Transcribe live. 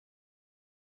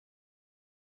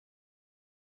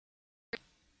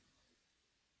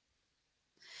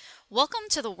Welcome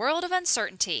to the world of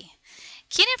uncertainty.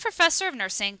 Keenan Professor of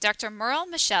Nursing, Dr. Merle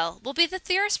Mishel, will be the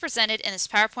theorist presented in this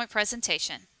PowerPoint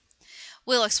presentation.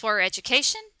 We'll explore her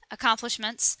education,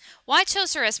 accomplishments, why I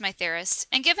chose her as my theorist,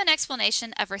 and give an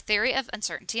explanation of her theory of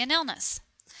uncertainty and illness.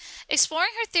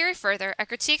 Exploring her theory further, a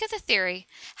critique of the theory,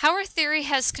 how her theory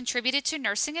has contributed to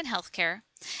nursing and healthcare,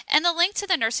 and the link to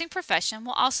the nursing profession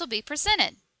will also be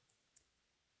presented.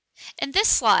 In this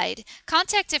slide,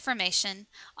 contact information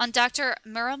on Dr.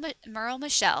 Merle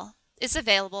Mishel is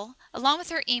available, along with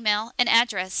her email and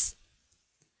address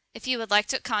if you would like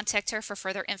to contact her for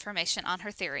further information on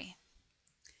her theory.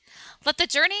 Let the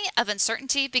journey of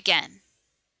uncertainty begin.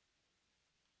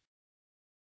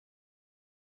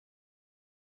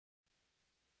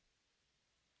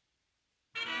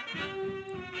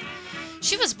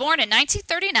 She was born in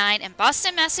 1939 in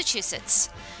Boston, Massachusetts.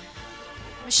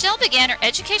 Mishel began her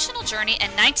educational journey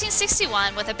in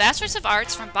 1961 with a Bachelor's of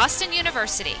Arts from Boston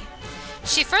University.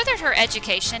 She furthered her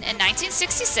education in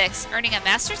 1966, earning a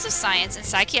Master's of Science in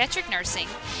Psychiatric Nursing,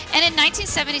 and in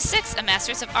 1976 a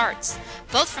Master's of Arts,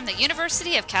 both from the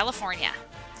University of California.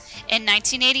 In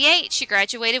 1988, she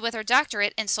graduated with her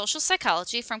doctorate in Social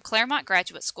Psychology from Claremont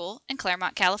Graduate School in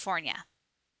Claremont, California.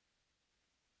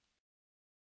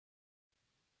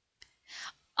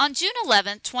 On June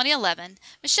 11, 2011,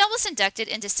 Mishel was inducted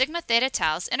into Sigma Theta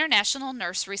Tau's International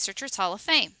Nurse Researchers Hall of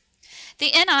Fame.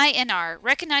 The NINR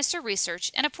recognized her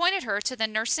research and appointed her to the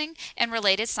Nursing and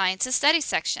Related Sciences Studies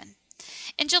section.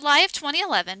 In July of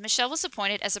 2011, Mishel was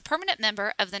appointed as a permanent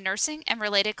member of the Nursing and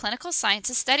Related Clinical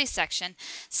Sciences Studies section,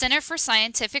 Center for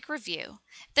Scientific Review,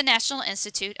 the National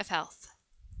Institute of Health.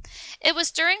 It was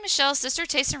during Michel's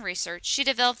dissertation research she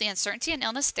developed the uncertainty and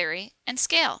illness theory and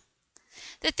scale.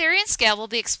 The theory and scale will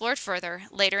be explored further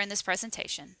later in this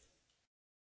presentation.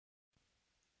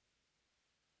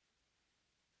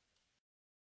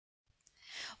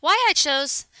 Why I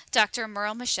chose Dr.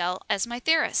 Merle Mishel as my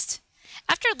theorist.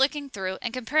 After looking through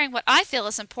and comparing what I feel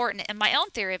is important in my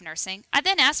own theory of nursing, I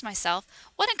then asked myself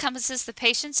what encompasses the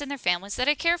patients and their families that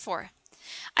I care for.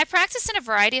 I practice in a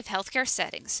variety of healthcare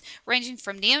settings, ranging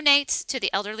from neonates to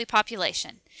the elderly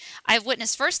population. I have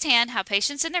witnessed firsthand how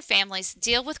patients and their families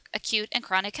deal with acute and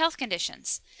chronic health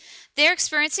conditions. They are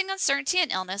experiencing uncertainty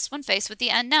and illness when faced with the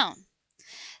unknown.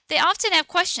 They often have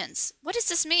questions. What does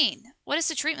this mean? What is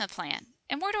the treatment plan?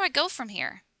 And where do I go from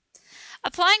here?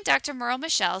 Applying Dr. Merle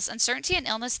Michel's uncertainty and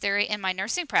illness theory in my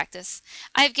nursing practice,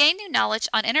 I have gained new knowledge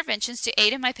on interventions to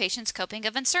aid in my patients' coping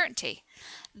of uncertainty,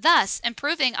 thus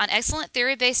improving on excellent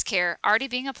theory-based care already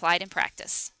being applied in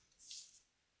practice.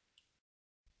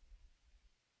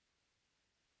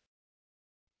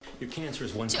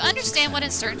 To understand what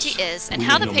uncertainty is and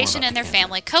how the patient and their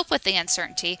family cope with the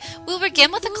uncertainty, we'll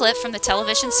begin with a clip from the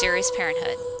television series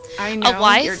Parenthood. I know, A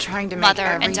wife, you're trying to make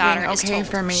mother, and daughter okay is told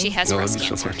for me. she has breast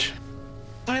cancer.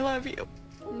 I love you.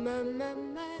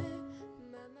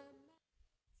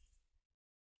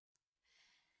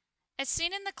 As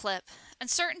seen in the clip,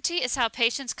 uncertainty is how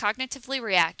patients cognitively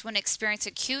react when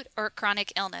experiencing acute or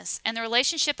chronic illness and the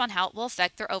relationship on how it will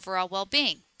affect their overall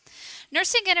well-being.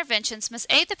 Nursing interventions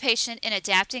must aid the patient in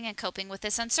adapting and coping with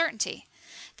this uncertainty.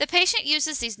 The patient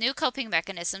uses these new coping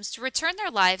mechanisms to return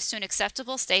their lives to an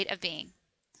acceptable state of being.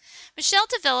 Mishel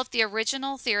developed the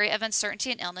original theory of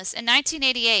uncertainty and illness in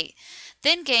 1988,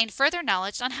 then gained further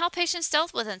knowledge on how patients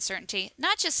dealt with uncertainty,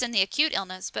 not just in the acute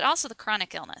illness, but also the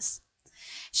chronic illness.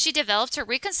 She developed her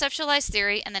reconceptualized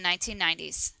theory in the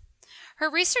 1990s. Her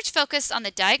research focused on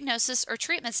the diagnosis or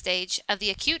treatment stage of the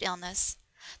acute illness,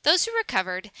 those who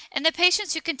recovered, and the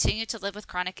patients who continued to live with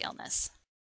chronic illness.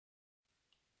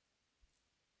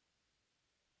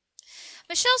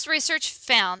 Michel's research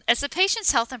found as the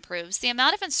patient's health improves, the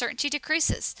amount of uncertainty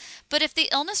decreases, but if the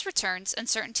illness returns,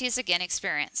 uncertainty is again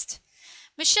experienced.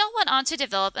 Mishel went on to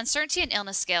develop uncertainty and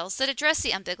illness scales that address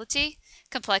the ambiguity,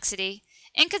 complexity,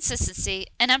 inconsistency,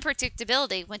 and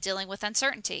unpredictability when dealing with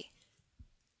uncertainty.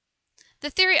 The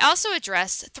theory also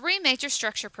addressed three major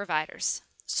structure providers: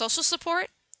 social support,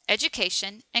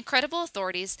 education, and credible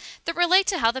authorities that relate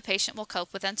to how the patient will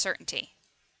cope with uncertainty.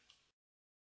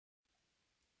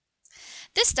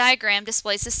 This diagram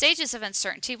displays the stages of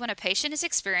uncertainty when a patient is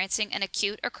experiencing an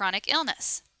acute or chronic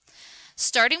illness.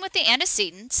 Starting with the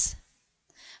antecedents,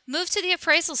 move to the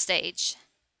appraisal stage.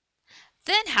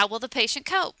 Then, how will the patient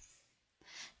cope?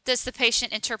 Does the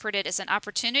patient interpret it as an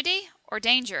opportunity or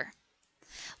danger,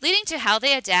 leading to how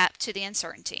they adapt to the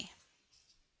uncertainty?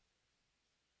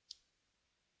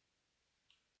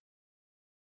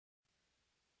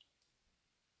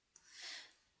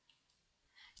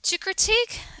 To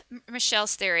critique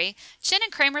Michel's theory, Chen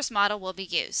and Kramer's model will be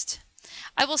used.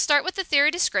 I will start with the theory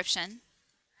description,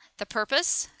 The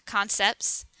purpose,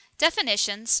 concepts,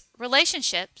 definitions,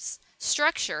 relationships,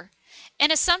 structure,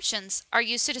 and assumptions are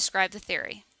used to describe the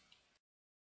theory.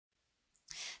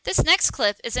 This next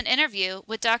clip is an interview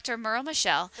with Dr. Merle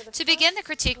Mishel to begin the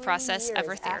critique process of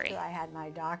her theory. After I had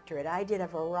my doctorate, I did a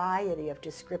variety of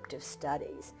descriptive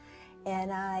studies,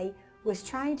 and I was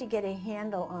trying to get a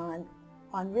handle on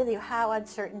really how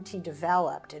uncertainty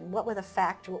developed and what were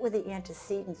the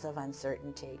antecedents of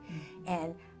uncertainty,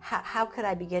 and how could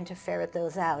I begin to ferret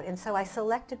those out. And so I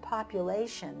selected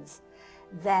populations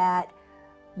that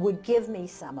would give me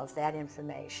some of that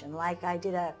information. Like I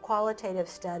did a qualitative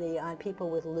study on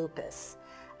people with lupus.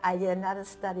 I did another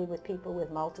study with people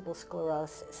with multiple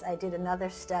sclerosis. I did another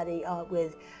study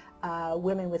with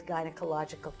women with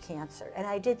gynecological cancer. And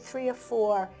I did 3 or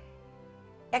 4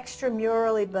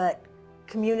 extramurally but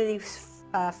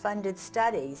community-funded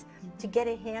studies to get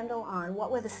a handle on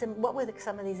what were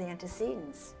some of these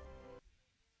antecedents.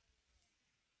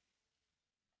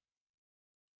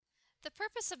 The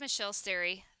purpose of Michel's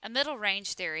theory, a middle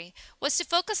range theory, was to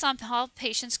focus on how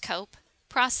patients cope,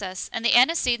 process, and the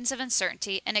antecedents of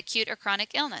uncertainty in acute or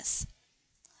chronic illness.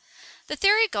 The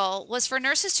theory goal was for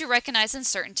nurses to recognize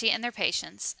uncertainty in their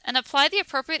patients and apply the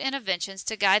appropriate interventions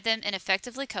to guide them in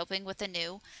effectively coping with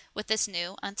this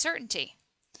new uncertainty.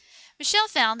 Mishel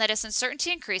found that as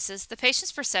uncertainty increases, the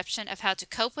patient's perception of how to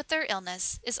cope with their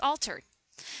illness is altered,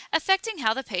 affecting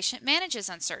how the patient manages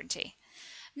uncertainty.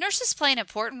 Nurses play an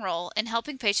important role in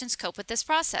helping patients cope with this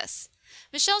process.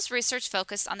 Michel's research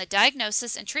focused on the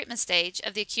diagnosis and treatment stage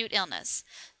of the acute illness,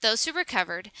 those who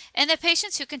recovered, and the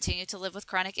patients who continue to live with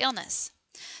chronic illness.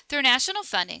 Through national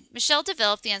funding, Mishel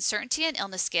developed the Uncertainty and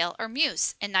Illness Scale, or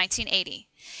MUSE, in 1980,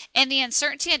 and the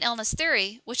Uncertainty and Illness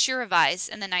Theory, which she revised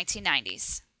in the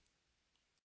 1990s.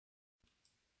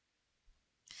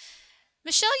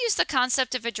 Mishel used the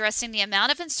concept of addressing the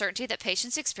amount of uncertainty that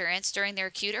patients experience during their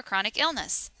acute or chronic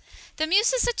illness. The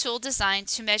MUSE is a tool designed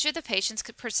to measure the patient's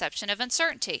perception of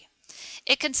uncertainty.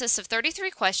 It consists of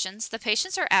 33 questions the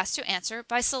patients are asked to answer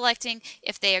by selecting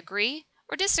if they agree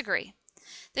or disagree.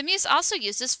 The MUSE also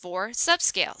uses 4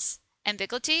 subscales: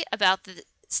 ambiguity about the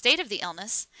state of the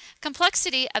illness,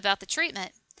 complexity about the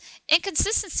treatment,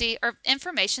 inconsistency or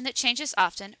information that changes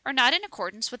often or not in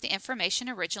accordance with the information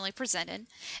originally presented,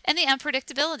 and the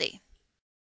unpredictability.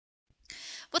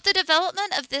 With the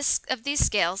development of these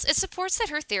scales, it supports that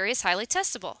her theory is highly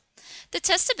testable. The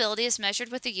testability is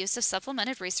measured with the use of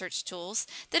supplemented research tools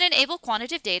that enable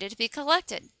quantitative data to be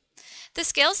collected. The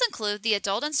scales include the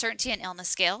Adult Uncertainty and Illness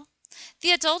Scale,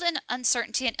 the Adult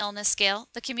Uncertainty and Illness Scale,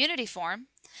 the Community Form,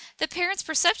 the Parent's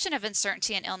Perception of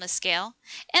Uncertainty and Illness Scale,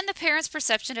 and the Parent's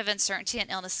Perception of Uncertainty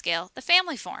and Illness Scale, the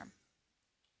Family Form.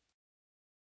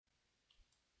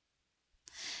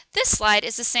 This slide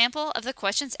is a sample of the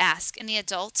questions asked in the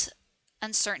Adult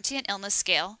Uncertainty and Illness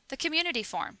Scale, the Community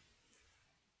Form.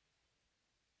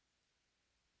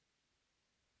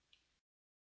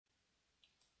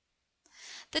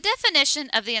 The definition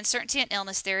of the uncertainty and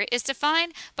illness theory is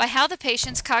defined by how the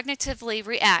patients cognitively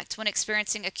react when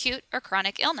experiencing acute or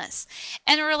chronic illness,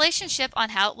 and a relationship on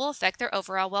how it will affect their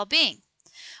overall well-being.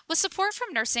 With support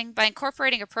from nursing by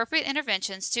incorporating appropriate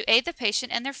interventions to aid the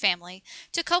patient and their family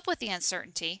to cope with the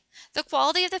uncertainty, the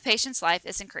quality of the patient's life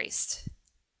is increased.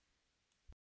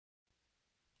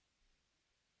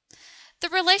 The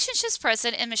relationships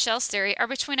present in Michel's theory are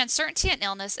between uncertainty and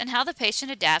illness and how the patient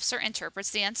adapts or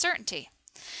interprets the uncertainty.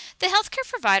 The healthcare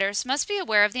providers must be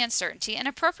aware of the uncertainty, and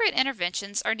appropriate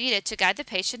interventions are needed to guide the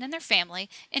patient and their family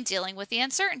in dealing with the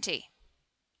uncertainty.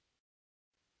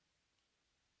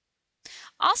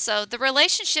 Also, the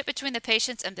relationship between the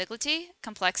patient's ambiguity,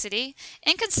 complexity,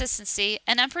 inconsistency,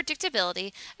 and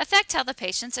unpredictability affect how the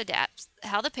patient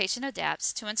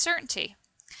adapts to uncertainty.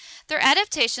 Their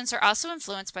adaptations are also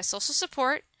influenced by social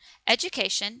support,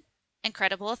 education, and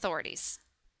credible authorities.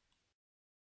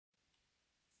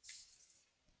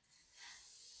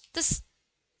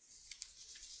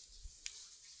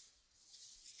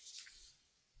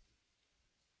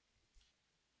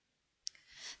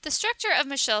 The structure of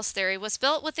Michel's theory was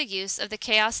built with the use of the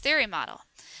chaos theory model.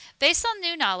 Based on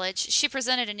new knowledge, she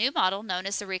presented a new model known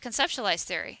as the reconceptualized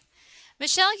theory.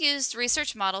 Mishel used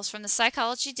research models from the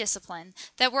psychology discipline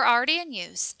that were already in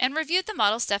use and reviewed the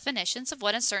model's definitions of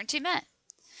what uncertainty meant.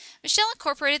 Mishel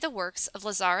incorporated the works of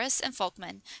Lazarus and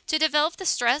Folkman to develop the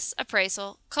stress,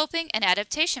 appraisal, coping, and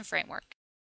adaptation framework.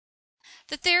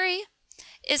 The theory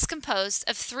is composed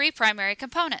of 3 primary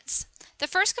components. The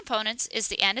first component is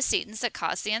the antecedents that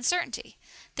cause the uncertainty.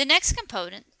 The next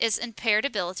component is impaired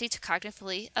ability to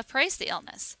cognitively appraise the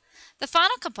illness. The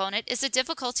final component is the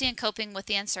difficulty in coping with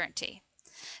the uncertainty.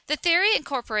 The theory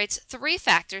incorporates three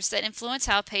factors that influence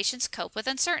how patients cope with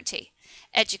uncertainty: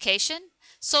 education,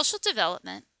 social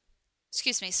development,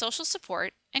 social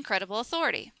support, and credible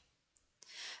authority.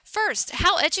 First,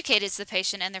 how educated is the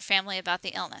patient and their family about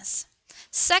the illness?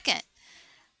 Second,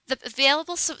 the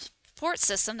available support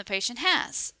system the patient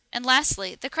has. And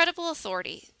lastly, the credible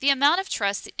authority, the amount of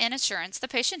trust and assurance the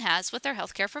patient has with their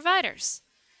healthcare providers.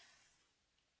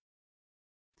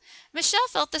 Mishel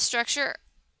felt the structure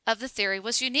of the theory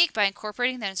was unique by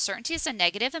incorporating that uncertainty as a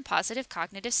negative and positive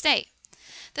cognitive state.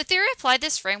 The theory applied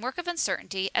this framework of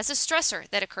uncertainty as a stressor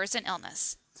that occurs in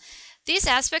illness. These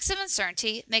aspects of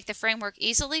uncertainty make the framework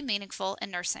easily meaningful in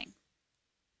nursing.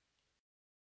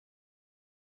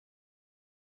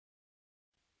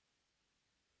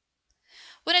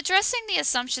 When addressing the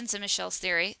assumptions in Mishel's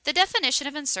theory, the definition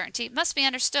of uncertainty must be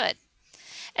understood.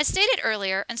 As stated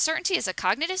earlier, uncertainty is a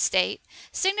cognitive state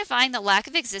signifying the lack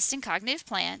of existing cognitive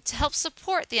plan to help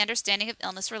support the understanding of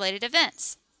illness-related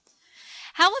events.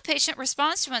 How a patient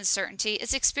responds to uncertainty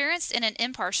is experienced in an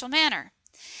impartial manner.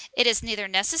 It is neither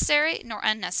necessary nor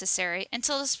unnecessary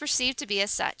until it is perceived to be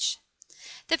as such.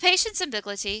 The patient's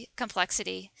ambiguity,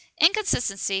 complexity,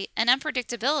 inconsistency, and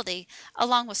unpredictability,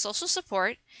 along with social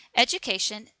support,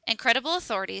 education, and credible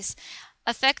authorities,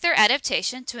 affect their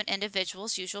adaptation to an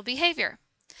individual's usual behavior.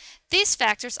 These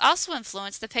factors also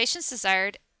influence the patient's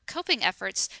desired coping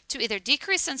efforts to either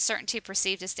decrease uncertainty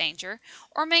perceived as danger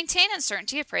or maintain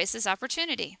uncertainty appraised as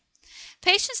opportunity.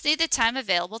 Patients need the time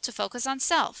available to focus on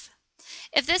self.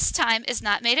 If this time is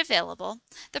not made available,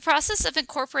 the process of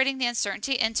incorporating the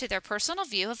uncertainty into their personal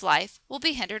view of life will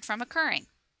be hindered from occurring.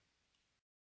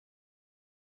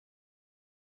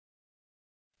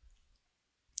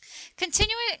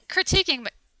 Continuing critiquing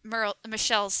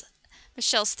Michel's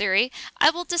theory, I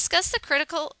will discuss the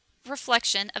critical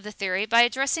reflection of the theory by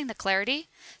addressing the clarity,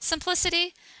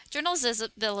 simplicity,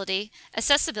 generalizability,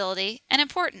 accessibility, and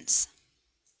importance.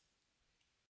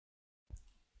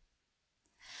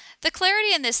 The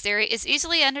clarity in this theory is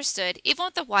easily understood even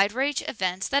with the wide range of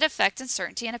events that affect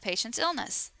uncertainty in a patient's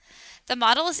illness. The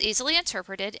model is easily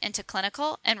interpreted into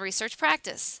clinical and research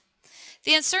practice.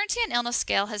 The Uncertainty in Illness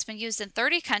Scale has been used in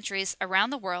 30 countries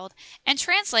around the world and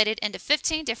translated into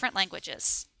 15 different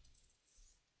languages.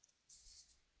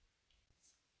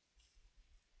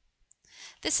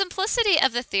 The simplicity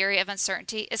of the theory of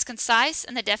uncertainty is concise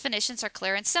and the definitions are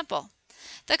clear and simple.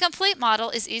 The complete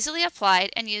model is easily applied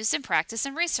and used in practice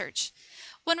and research.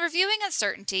 When reviewing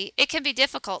uncertainty, it can be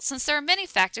difficult since there are many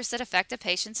factors that affect a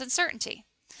patient's uncertainty.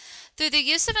 Through the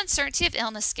use of Uncertainty of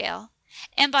Illness Scale,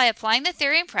 and by applying the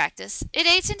theory in practice, it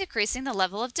aids in decreasing the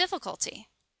level of difficulty.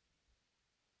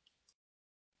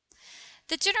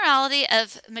 The generality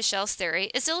of Michel's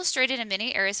theory is illustrated in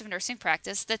many areas of nursing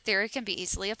practice that theory can be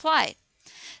easily applied.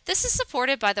 This is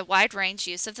supported by the wide range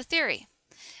use of the theory.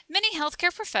 Many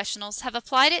healthcare professionals have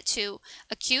applied it to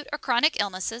acute or chronic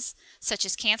illnesses such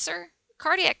as cancer,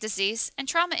 cardiac disease, and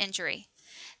trauma injury.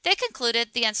 They concluded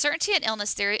the uncertainty in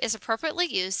illness theory is appropriately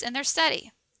used in their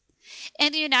study.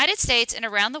 In the United States and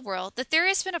around the world, the theory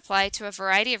has been applied to a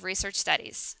variety of research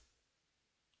studies.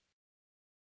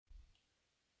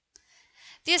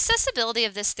 The accessibility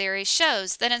of this theory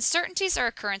shows that uncertainties are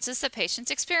occurrences that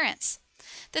patients experience.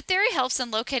 The theory helps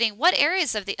in locating what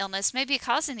areas of the illness may be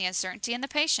causing the uncertainty in the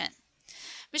patient.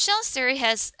 Michel's theory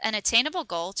has an attainable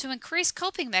goal to increase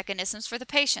coping mechanisms for the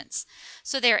patients,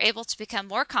 so they are able to become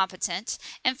more competent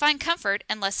and find comfort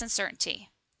and less uncertainty.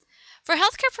 For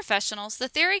healthcare professionals, the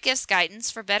theory gives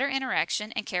guidance for better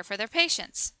interaction and care for their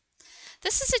patients.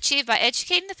 This is achieved by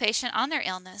educating the patient on their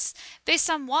illness based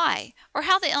on why or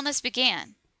how the illness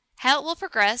began, how it will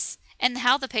progress, and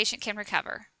how the patient can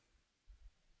recover.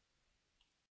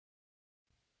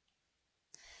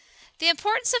 The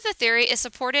importance of the theory is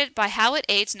supported by how it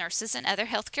aids nurses and other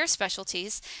healthcare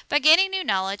specialties by gaining new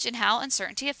knowledge in how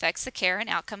uncertainty affects the care and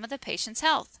outcome of the patient's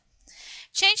health.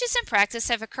 Changes in practice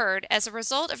have occurred as a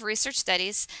result of research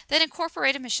studies that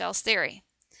incorporated Michel's theory.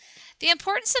 The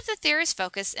importance of the theory's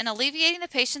focus in alleviating the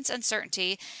patient's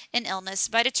uncertainty in illness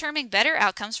by determining better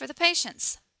outcomes for the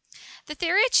patients. The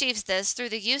theory achieves this through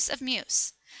the use of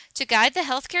MUSE, to guide the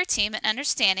healthcare team in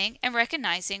understanding and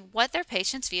recognizing what their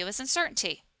patients view as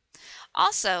uncertainty.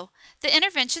 Also, the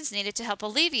interventions needed to help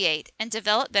alleviate and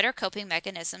develop better coping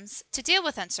mechanisms to deal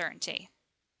with uncertainty.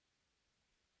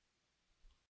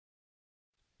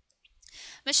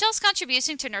 Michel's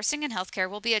contribution to nursing and healthcare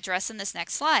will be addressed in this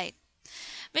next slide.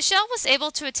 Mishel was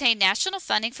able to attain national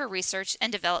funding for research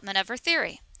and development of her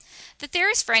theory. The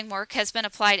theory's framework has been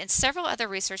applied in several other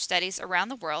research studies around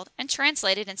the world and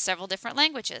translated in several different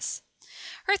languages.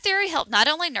 Her theory helped not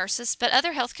only nurses but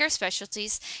other healthcare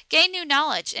specialties gain new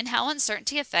knowledge in how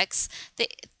uncertainty affects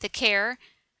the care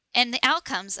and the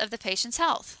outcomes of the patient's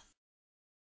health.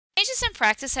 Changes in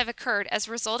practice have occurred as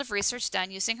a result of research done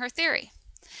using her theory.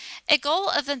 A goal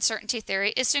of uncertainty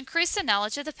theory is to increase the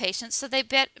knowledge of the patient so they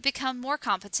become more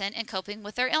competent in coping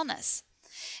with their illness.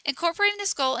 Incorporating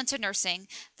this goal into nursing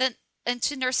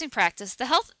practice,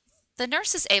 the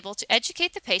nurse is able to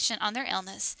educate the patient on their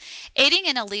illness, aiding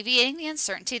in alleviating the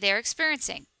uncertainty they are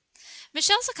experiencing.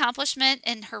 Michelle's accomplishment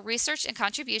in her research and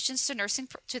contributions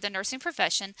to the nursing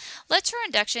profession led to her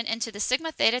induction into the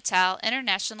Sigma Theta Tau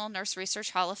International Nurse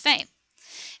Research Hall of Fame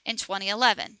in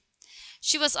 2011.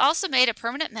 She was also made a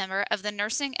permanent member of the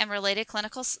Nursing and Related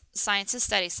Clinical Sciences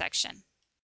Studies section.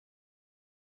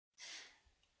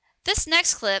 This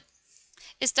next clip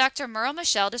is Dr. Merle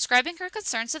Mishel describing her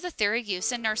concerns of the theory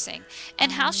use in nursing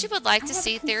and how she would like to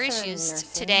see theories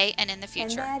used today and in the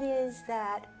future. And that is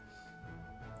that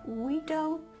we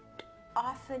don't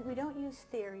use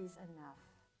theories enough.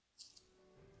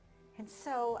 And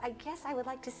so I guess I would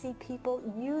like to see people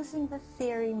using the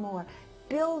theory more,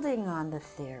 building on the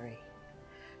theory,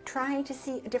 trying to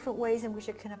see different ways in which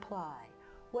it can apply.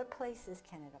 What places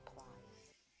can it apply?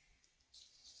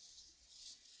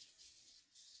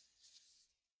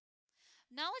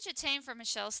 Knowledge attained from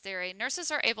Michelle's theory,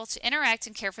 nurses are able to interact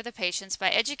and care for the patients by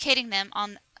educating them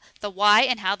on the why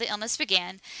and how the illness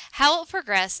began, how it will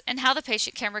progress, and how the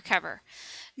patient can recover.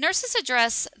 Nurses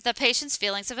address the patient's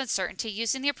feelings of uncertainty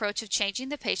using the approach of changing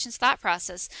the patient's thought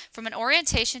process from an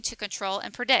orientation to control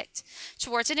and predict,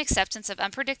 towards an acceptance of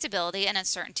unpredictability and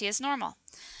uncertainty as normal.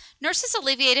 Nurses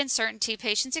alleviate uncertainty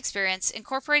patients experience,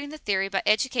 incorporating the theory by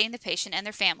educating the patient and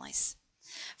their families.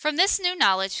 From this new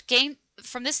knowledge gained,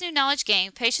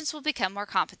 patients will become more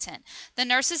competent. The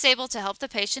nurse is able to help the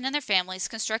patient and their families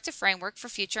construct a framework for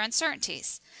future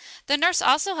uncertainties. The nurse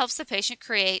also helps the patient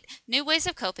create new ways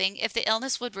of coping if the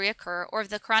illness would reoccur or if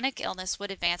the chronic illness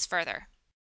would advance further.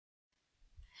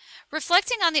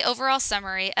 Reflecting on the overall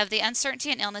summary of the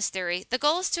uncertainty and illness theory, the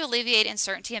goal is to alleviate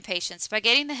uncertainty in patients by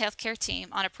getting the healthcare team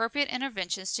on appropriate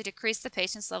interventions to decrease the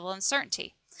patient's level of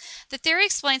uncertainty. The theory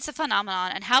explains the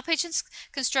phenomenon and how patients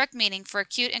construct meaning for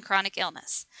acute and chronic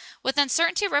illness. With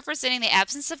uncertainty representing the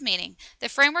absence of meaning, the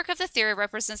framework of the theory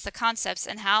represents the concepts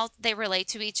and how they relate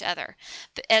to each other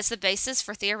as the basis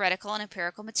for theoretical and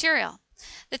empirical material.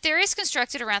 The theory is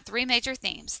constructed around three major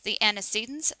themes: the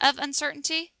antecedents of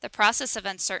uncertainty, the process of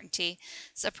uncertainty's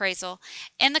appraisal,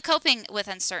 and the coping with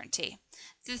uncertainty.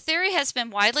 The theory has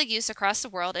been widely used across the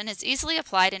world and is easily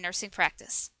applied in nursing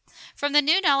practice. From the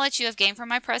new knowledge you have gained from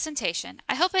my presentation,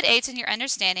 I hope it aids in your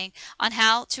understanding on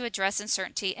how to address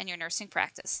uncertainty in your nursing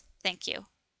practice. Thank you.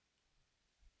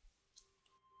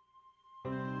 I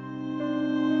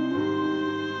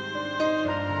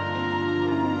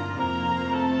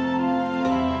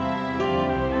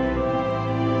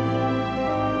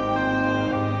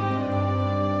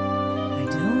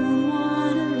don't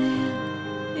want to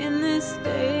live in this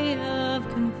state of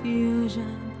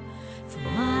confusion for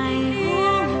my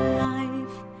whole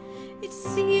life. It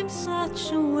seems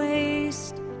such a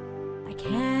waste. I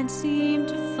can't see